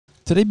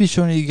Today be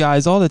showing you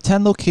guys all the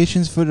 10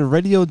 locations for the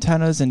radio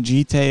antennas in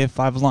GTA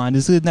 5 Online.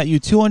 This is going to net you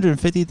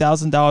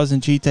 $250,000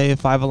 in GTA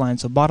 5 Online.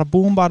 So bada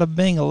boom, bada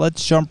bing,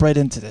 let's jump right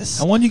into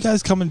this. And when you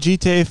guys come in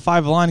GTA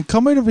 5 Online,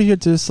 come right over here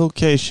to this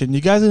location.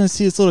 You guys are going to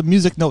see this little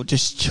music note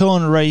just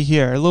chilling right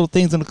here. A little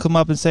thing's going to come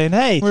up and saying,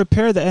 hey,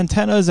 repair the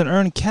antennas and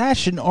earn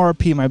cash in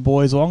RP, my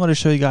boys. Well, I'm going to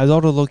show you guys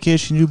all the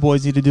location you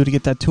boys need to do to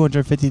get that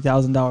 $250,000.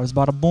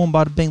 Bada boom,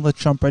 bada bing, let's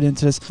jump right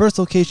into this. First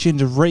location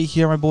is right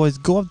here, my boys.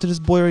 Go up to this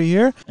boy right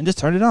here and just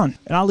turn it on.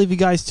 And I'll leave you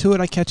guys to it.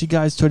 I catch you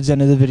guys towards the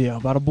end of the video.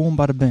 Bada boom,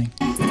 bada bing.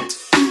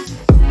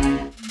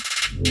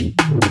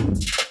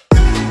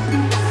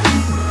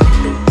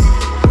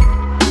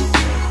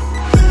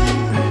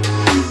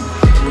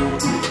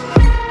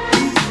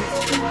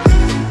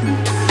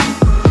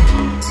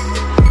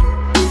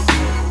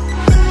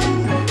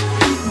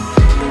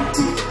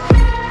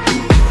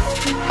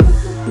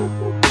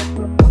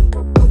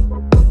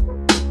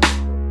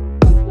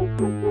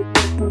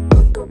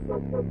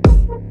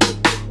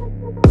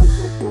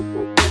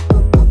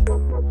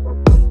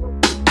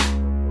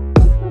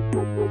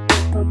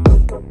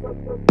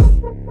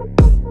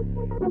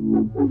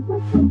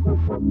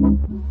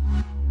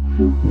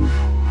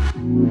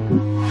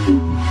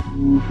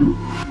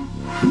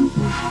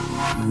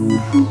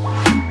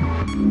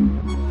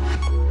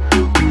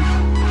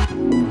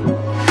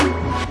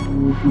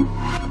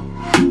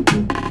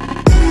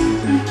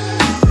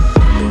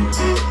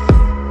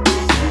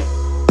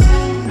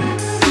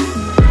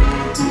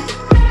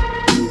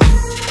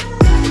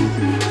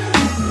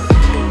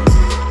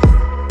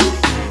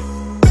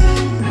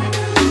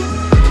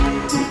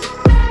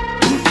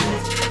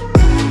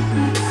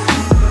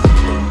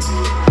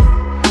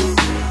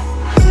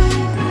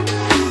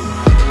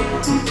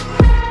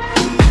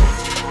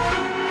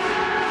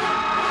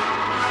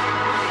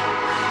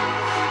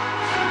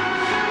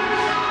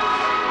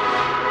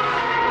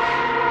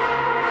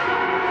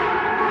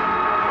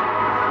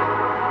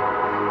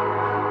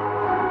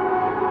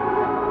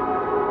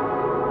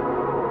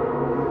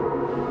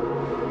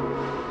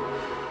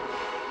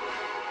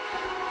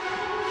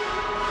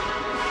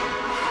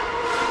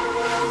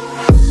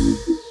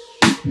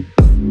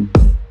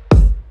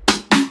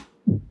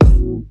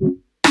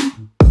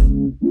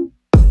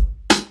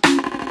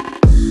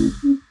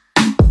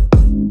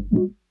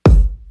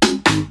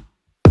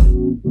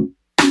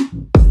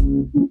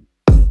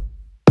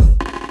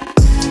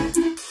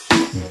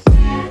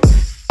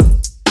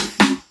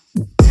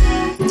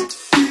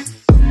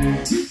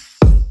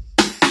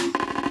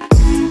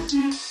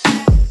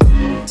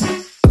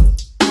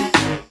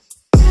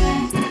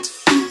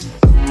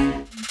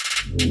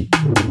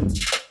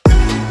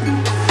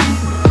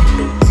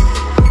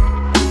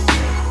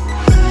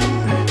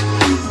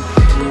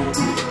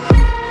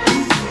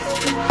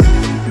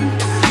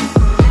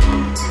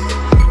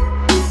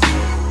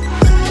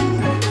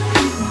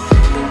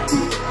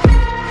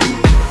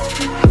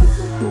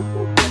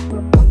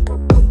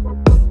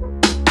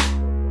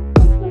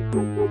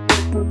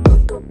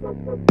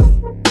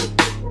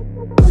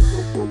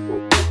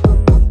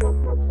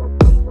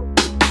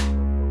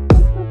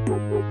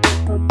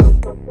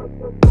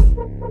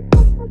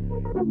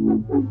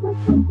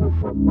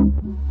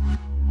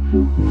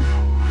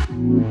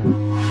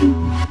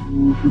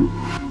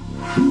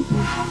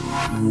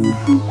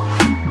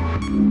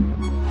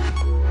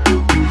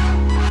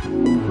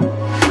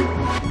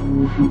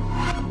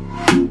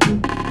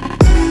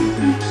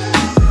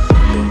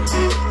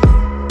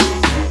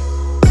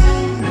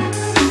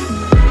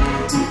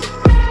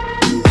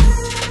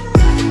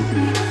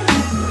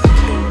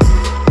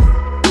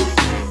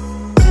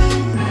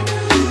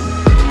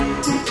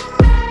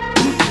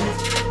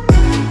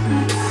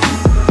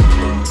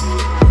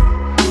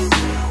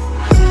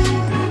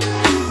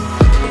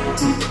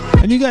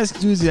 You guys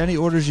can use any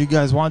orders you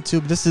guys want to,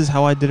 but this is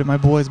how I did it, my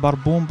boys.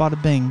 Bada boom,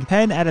 bada bing.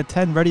 10 out of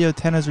 10 radio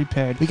antennas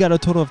repaired. We got a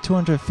total of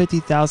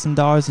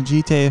 $250,000 in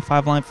GTA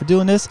 5 Line for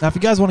doing this. Now, if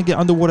you guys want to get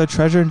underwater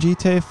treasure in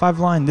GTA 5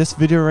 Line, this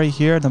video right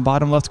here in the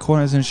bottom left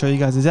corner is going to show you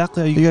guys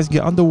exactly how you guys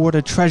get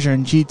underwater treasure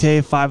in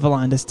GTA 5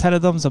 Line. There's 10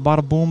 of them, so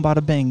bada boom,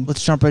 bada bing.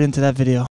 Let's jump right into that video.